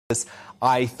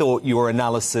I thought your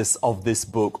analysis of this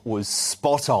book was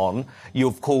spot on.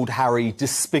 You've called Harry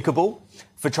despicable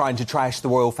for trying to trash the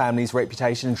royal family's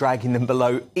reputation and dragging them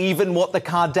below even what the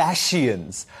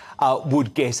Kardashians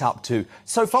would get up to.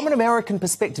 So from an American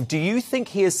perspective, do you think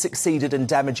he has succeeded in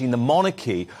damaging the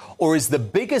monarchy, or is the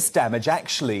biggest damage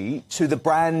actually to the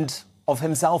brand of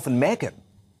himself and Meghan?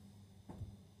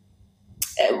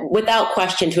 Without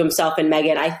question, to himself and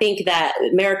Meghan. I think that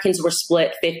Americans were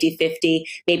split 50-50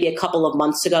 maybe a couple of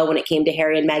months ago when it came to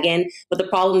Harry and Meghan. But the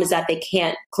problem is that they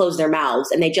can't close their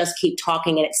mouths and they just keep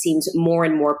talking, and it seems more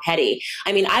and more petty.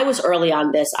 I mean, I was early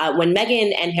on this. When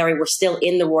Meghan and Harry were still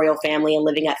in the royal family and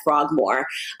living at Frogmore,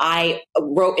 I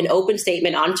wrote an open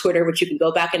statement on Twitter, which you can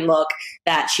go back and look,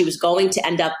 that she was going to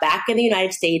end up back in the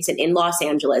United States and in Los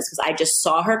Angeles because I just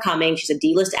saw her coming. She's a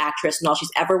D-list actress, and all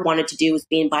she's ever wanted to do was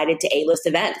be invited to A-list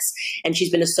events. And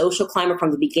she's been a social climber from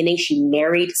the beginning. She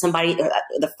married somebody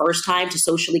the first time to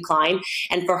socially climb.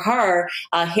 And for her,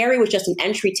 Harry was just an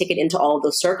entry ticket into all of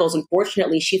those circles.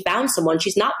 Unfortunately, she found someone.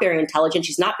 She's not very intelligent.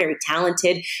 She's not very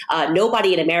talented.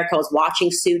 Nobody in America was watching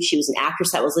Suits. She was an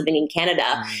actress that was living in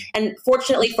Canada. And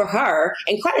fortunately for her,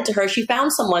 and credit to her, she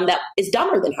found someone that is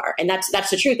dumber than her. And that's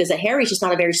the truth, is that Harry's just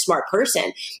not a very smart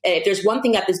person. If there's one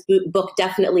thing that this book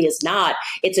definitely is not,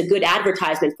 it's a good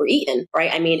advertisement for Eton,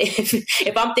 right? I mean,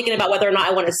 if I'm thinking about whether or not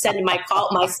I want to send my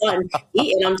son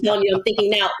Eton, I'm telling you, I'm thinking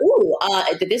now,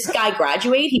 did this guy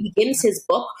graduate? He begins his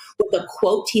book with a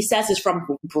quote he says is from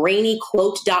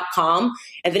brainyquote.com.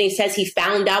 And then he says he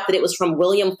found out that it was from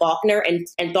William Faulkner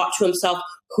and thought to himself,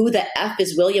 who the F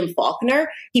is William Faulkner?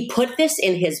 He put this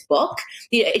in his book.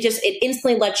 It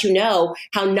instantly lets you know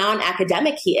how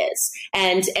non-academic he is.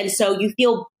 And so you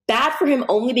feel bad for him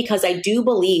only because I do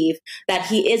believe that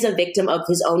he is a victim of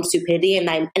his own stupidity. And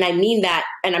I mean that,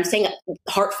 and I'm saying it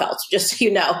heartfelt, just so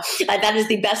you know. That is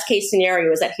the best case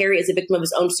scenario, is that Harry is a victim of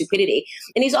his own stupidity.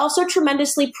 And he's also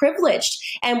tremendously privileged.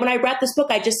 And when I read this book,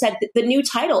 I just said the new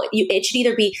title, it should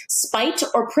either be Spite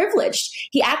or Privileged.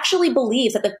 He actually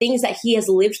believes that the things that he has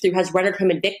lived through has rendered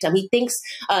him a victim. He thinks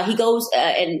he goes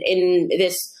in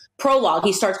this prologue,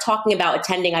 he starts talking about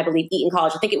attending, I believe, Eton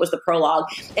College. I think it was the prologue.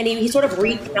 And he sort of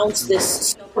recounts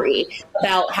this story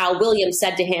about how William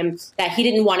said to him that he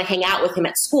didn't want to hang out with him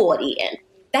at school at Eton.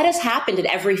 That has happened in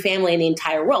every family in the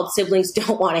entire world. Siblings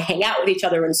don't want to hang out with each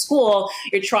other in school.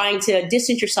 You're trying to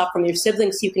distance yourself from your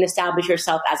siblings so you can establish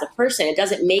yourself as a person. It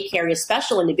doesn't make Harry a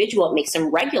special individual. It makes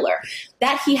him regular.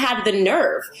 That he had the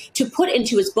nerve to put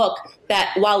into his book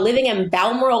that while living in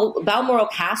Balmoral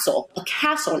Castle,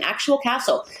 an actual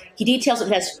castle, he details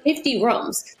it has 50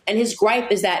 rooms. And his gripe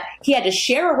is that he had to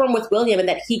share a room with William and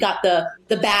that he got the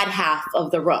bad half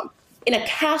of the room. In a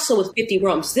castle with 50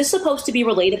 rooms. Is this supposed to be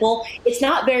relatable? It's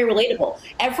not very relatable.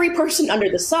 Every person under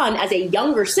the sun, as a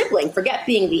younger sibling, forget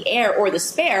being the heir or the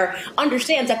spare,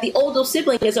 understands that the older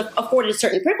sibling is afforded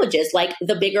certain privileges, like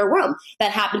the bigger room. That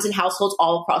happens in households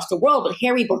all across the world. But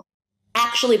Harry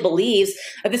actually believes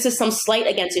that this is some slight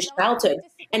against his childhood.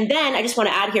 And then I just want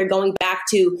to add here, going back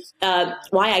to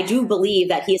why I do believe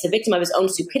that he is a victim of his own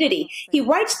stupidity. He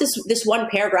writes this one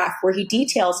paragraph where he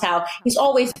details how he's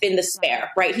always been the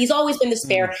spare, right? He's always been the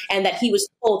spare, and that he was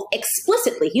told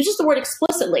explicitly, he uses the word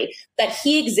explicitly, that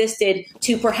he existed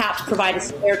to perhaps provide a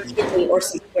spare kidney or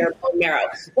some spare bone marrow.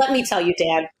 Let me tell you,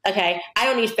 Dan, okay, I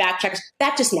don't need fact checks.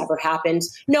 That just never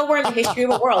happens. Nowhere in the history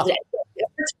of the world did it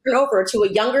ever turn over to a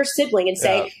younger sibling and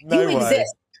say, you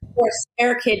exist for a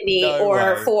spare kidney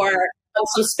for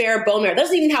some spare bone marrow. That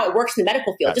isn't even how it works in the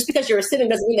medical field. Just because you're a sibling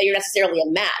doesn't mean that you're necessarily a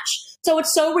match. So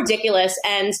it's so ridiculous.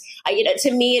 And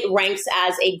to me, it ranks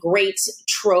as a great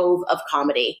trove of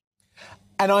comedy.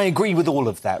 And I agree with all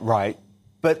of that, right?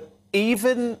 But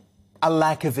even a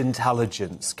lack of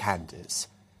intelligence, Candace,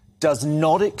 does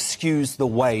not excuse the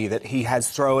way that he has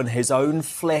thrown his own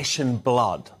flesh and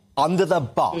blood under the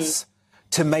bus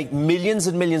to make millions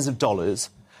and millions of dollars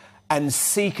and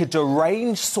seek a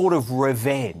deranged sort of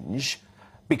revenge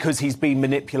because he's been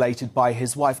manipulated by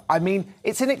his wife. I mean,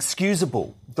 it's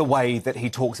inexcusable, the way that he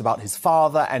talks about his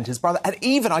father and his brother. And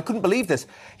even, I couldn't believe this,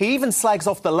 he even slags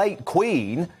off the late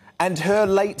Queen and her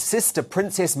late sister,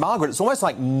 Princess Margaret. It's almost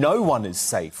like no one is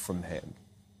safe from him.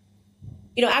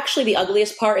 You know, actually, the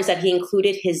ugliest part is that he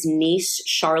included his niece,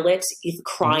 Charlotte,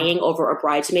 crying over a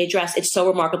bridesmaid dress. It's so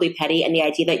remarkably petty. And the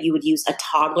idea that you would use a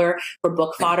toddler for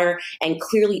book fodder and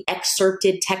clearly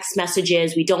excerpted text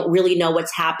messages. We don't really know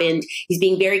what's happened. He's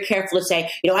being very careful to say,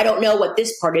 I don't know what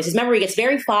this part is. His memory gets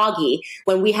very foggy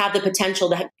when we have the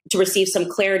potential to receive some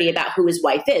clarity about who his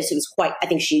wife is, who was quite, I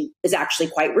think she is actually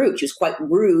quite rude. She was quite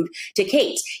rude to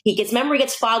Kate. Memory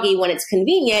gets foggy when it's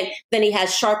convenient. Then he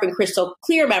has sharp and crystal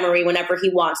clear memory whenever he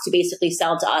wants to basically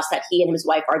sell to us that he and his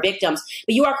wife are victims.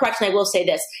 But you are correct, and I will say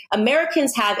this.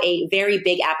 Americans have a very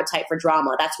big appetite for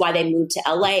drama. That's why they moved to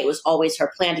LA. It was always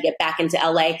her plan to get back into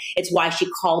LA. It's why she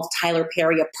called Tyler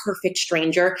Perry a perfect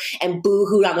stranger and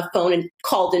boo-hooed on the phone and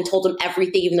called and told him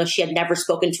everything, even though she had never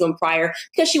spoken to him prior,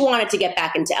 because she wanted to get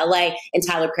back into LA, and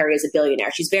Tyler Perry is a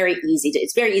billionaire. It's very easy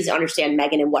to understand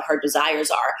Meghan and what her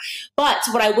desires are. But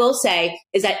what I will say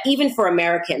is that even for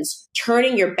Americans,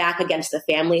 turning your back against the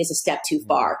family is a step too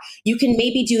far. You can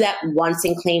maybe do that once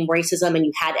and claim racism, and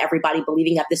you had everybody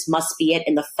believing that this must be it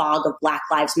in the fog of Black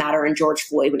Lives Matter and George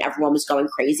Floyd when everyone was going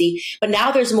crazy. But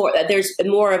now there's more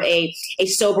of a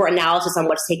sober analysis on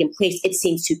what's taken place. It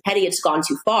seems too petty. It's gone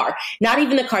too far. Not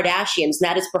even the Kardashians.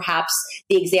 That is perhaps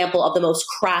the example of the most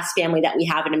crass family that we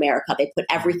have in America. They put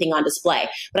everything on display.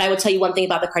 But I will tell you one thing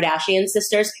about the Kardashian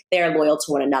sisters. They are loyal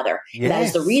to one another. Yes. And that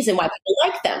is the reason why people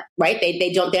like them, right?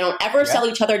 They don't ever sell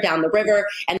each other down the river,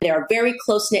 and they're a very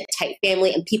close-knit, tight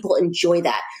family, and people enjoy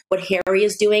that. What Harry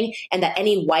is doing, and that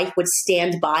any wife would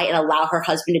stand by and allow her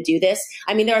husband to do this.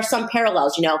 I mean, there are some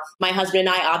parallels. You know, my husband and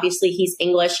I, obviously he's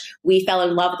English. We fell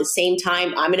in love at the same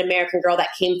time. I'm an American girl that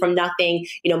came from nothing.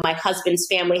 You know, my husband's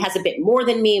family has a bit more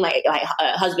than me. My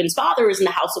husband's father is in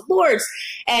the House of Lords.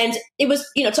 And it was,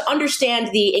 you know, to understand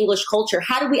the English culture,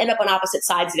 how do we end up on opposite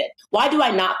sides of it? Why do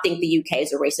I not think the UK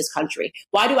is a racist country?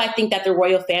 Why do I think that the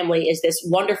royal family is this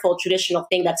wonderful traditional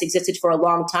thing that's existed for a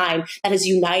long time that has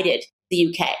united the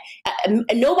UK? And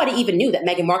nobody even knew that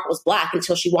Meghan Markle was Black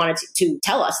until she wanted to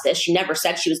tell us this. She never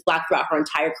said she was Black throughout her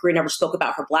entire career, never spoke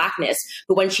about her Blackness.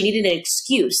 But when she needed an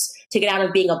excuse to get out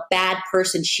of being a bad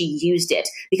person, she used it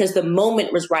because the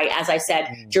moment was right, as I said,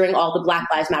 during all the Black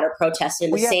Lives Matter protests.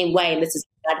 In the same way, and this is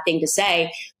a bad thing to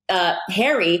say,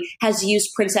 Harry has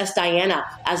used Princess Diana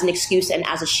as an excuse and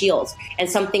as a shield, and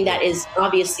something that is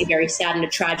obviously very sad and a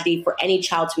tragedy for any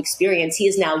child to experience. He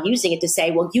is now using it to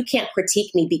say, well, you can't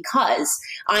critique me because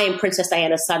I am Princess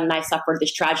Diana's son and I suffered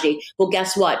this tragedy. Well,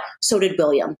 guess what? So did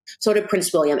William. So did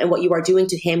Prince William. And what you are doing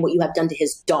to him, what you have done to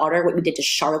his daughter, what you did to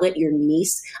Charlotte, your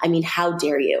niece. I mean, how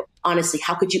dare you? Honestly,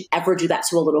 how could you ever do that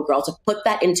to a little girl, to put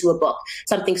that into a book,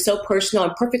 something so personal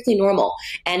and perfectly normal,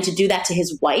 and to do that to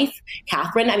his wife,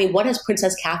 Catherine? I mean, what has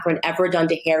Princess Catherine ever done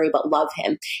to Harry but love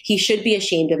him? He should be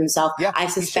ashamed of himself. Yeah, I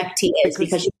suspect he is,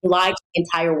 because you can lie to the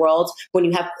entire world. When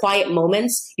you have quiet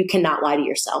moments, you cannot lie to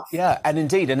yourself. Yeah, and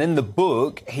indeed, and in the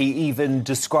book, he even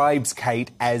describes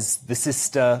Kate as the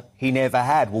sister he never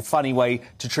had. Well, funny way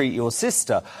to treat your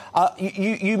sister.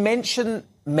 You mentioned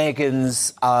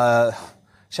Meghan's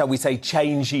shall we say,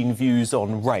 changing views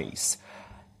on race.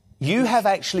 You have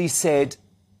actually said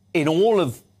in all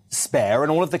of Spare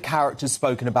and all of the characters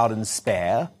spoken about in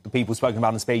Spare, the people spoken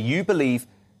about in Spare, you believe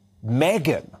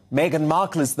Meghan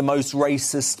Markle is the most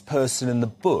racist person in the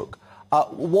book.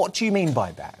 What do you mean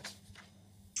by that?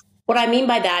 What I mean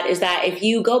by that is that if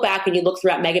you go back and you look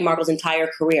throughout Meghan Markle's entire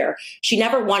career, she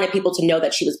never wanted people to know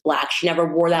that she was Black. She never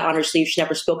wore that on her sleeve. She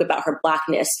never spoke about her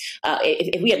Blackness.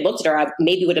 If we had looked at her, I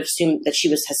maybe would have assumed that she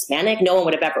was Hispanic. No one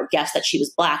would have ever guessed that she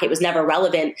was Black. It was never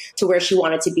relevant to where she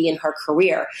wanted to be in her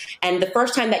career. And the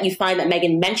first time that you find that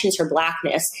Meghan mentions her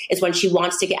Blackness is when she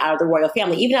wants to get out of the royal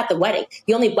family. Even at the wedding,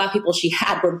 the only Black people she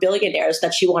had were billionaires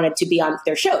that she wanted to be on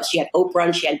their shows. She had Oprah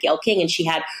and she had Gayle King and she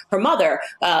had her mother,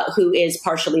 who is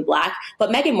partially Black. But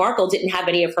Meghan Markle didn't have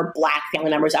any of her Black family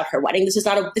members at her wedding. This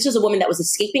is a woman that was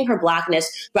escaping her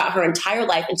Blackness throughout her entire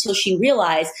life until she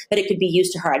realized that it could be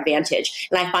used to her advantage.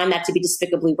 And I find that to be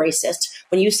despicably racist.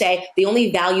 When you say the only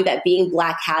value that being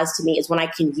Black has to me is when I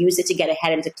can use it to get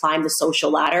ahead and to climb the social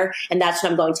ladder, and that's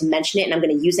when I'm going to mention it, and I'm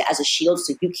going to use it as a shield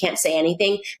so you can't say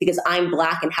anything because I'm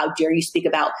Black, and how dare you speak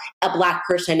about a Black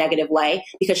person in a negative way,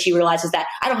 because she realizes that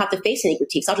I don't have to face any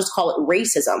critiques. I'll just call it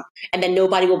racism, and then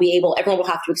everyone will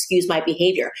have to excuse my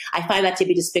behavior. I find that to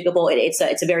be despicable. It's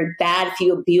a very bad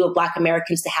view of Black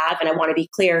Americans to have, and I want to be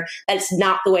clear that it's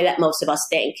not the way that most of us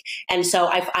think. And so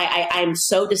I'm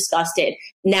so disgusted.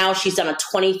 Now she's done a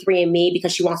 23andMe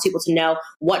because she wants people to know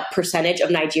what percentage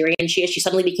of Nigerian she is. She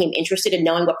suddenly became interested in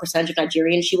knowing what percentage of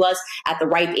Nigerian she was at the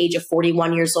ripe age of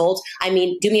 41 years old. I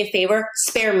mean, do me a favor,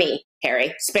 spare me,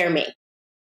 Harry, spare me.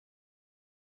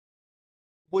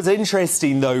 What's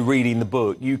interesting, though, reading the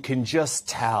book, you can just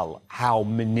tell how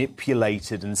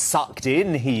manipulated and sucked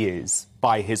in he is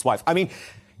by his wife. I mean,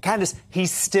 Candace, he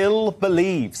still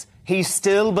believes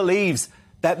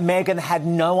that Meghan had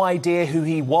no idea who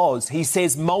he was. He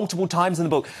says multiple times in the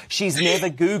book, she's never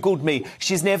Googled me.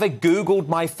 She's never Googled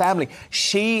my family.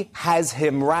 She has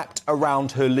him wrapped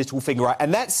around her little finger.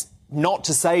 And that's not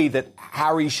to say that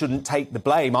Harry shouldn't take the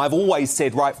blame. I've always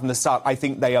said right from the start, I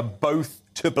think they are both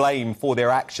to blame for their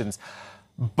actions.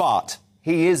 But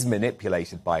he is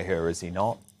manipulated by her, is he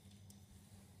not?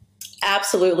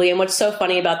 Absolutely. And what's so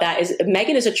funny about that is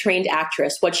Meghan is a trained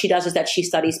actress. What she does is that she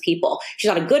studies people. She's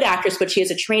not a good actress, but she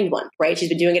is a trained one, right? She's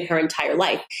been doing it her entire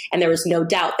life. And there is no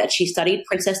doubt that she studied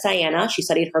Princess Diana. She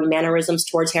studied her mannerisms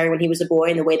towards Harry when he was a boy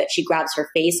and the way that she grabs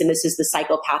her face. And this is the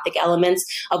psychopathic elements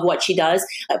of what she does,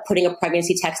 putting a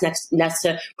pregnancy text next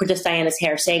to Princess Diana's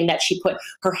hair, saying that she put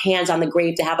her hands on the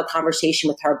grave to have a conversation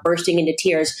with her, bursting into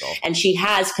tears. Oh. And she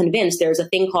has convinced, there's a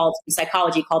thing called in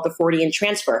psychology called the Freudian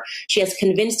transfer. She has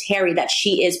convinced Harry that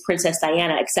she is Princess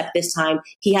Diana, except this time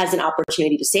he has an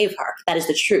opportunity to save her. That is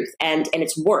the truth. And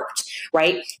it's worked,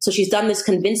 right? So she's done this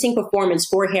convincing performance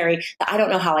for Harry that I don't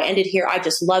know how I ended here. I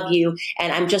just love you.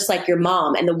 And I'm just like your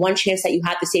mom. And the one chance that you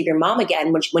had to save your mom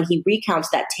again, when he recounts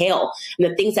that tale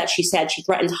and the things that she said, she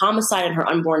threatened homicide on her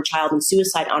unborn child and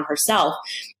suicide on herself.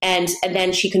 And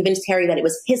then she convinced Harry that it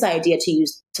was his idea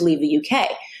to leave the UK.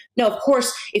 No, of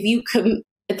course, if you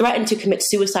threatened to commit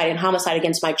suicide and homicide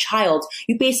against my child,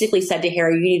 you basically said to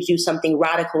Harry, you need to do something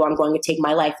radical or I'm going to take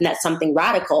my life. And that something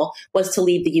radical was to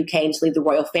leave the UK and to leave the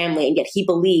royal family. And yet he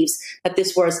believes that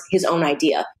this was his own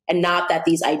idea and not that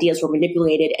these ideas were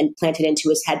manipulated and planted into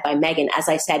his head by Meghan. As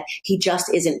I said, he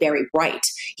just isn't very bright.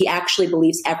 He actually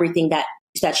believes everything that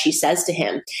she says to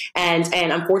him. And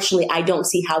unfortunately, I don't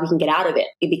see how he can get out of it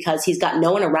because he's got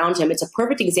no one around him. It's a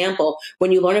perfect example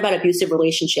when you learn about abusive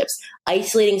relationships,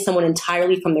 isolating someone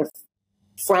entirely from their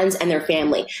friends and their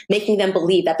family, making them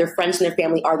believe that their friends and their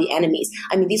family are the enemies.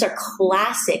 I mean, these are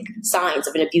classic signs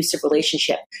of an abusive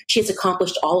relationship. She has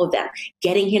accomplished all of them.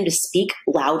 Getting him to speak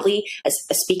loudly,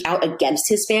 speak out against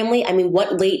his family. I mean,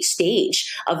 what late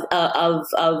stage of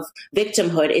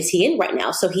victimhood is he in right now?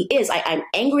 So he is. I'm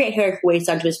angry at Harry for what he's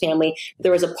done to his family.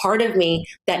 There is a part of me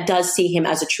that does see him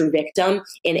as a true victim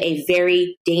in a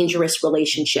very dangerous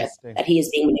relationship that he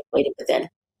is being manipulated within.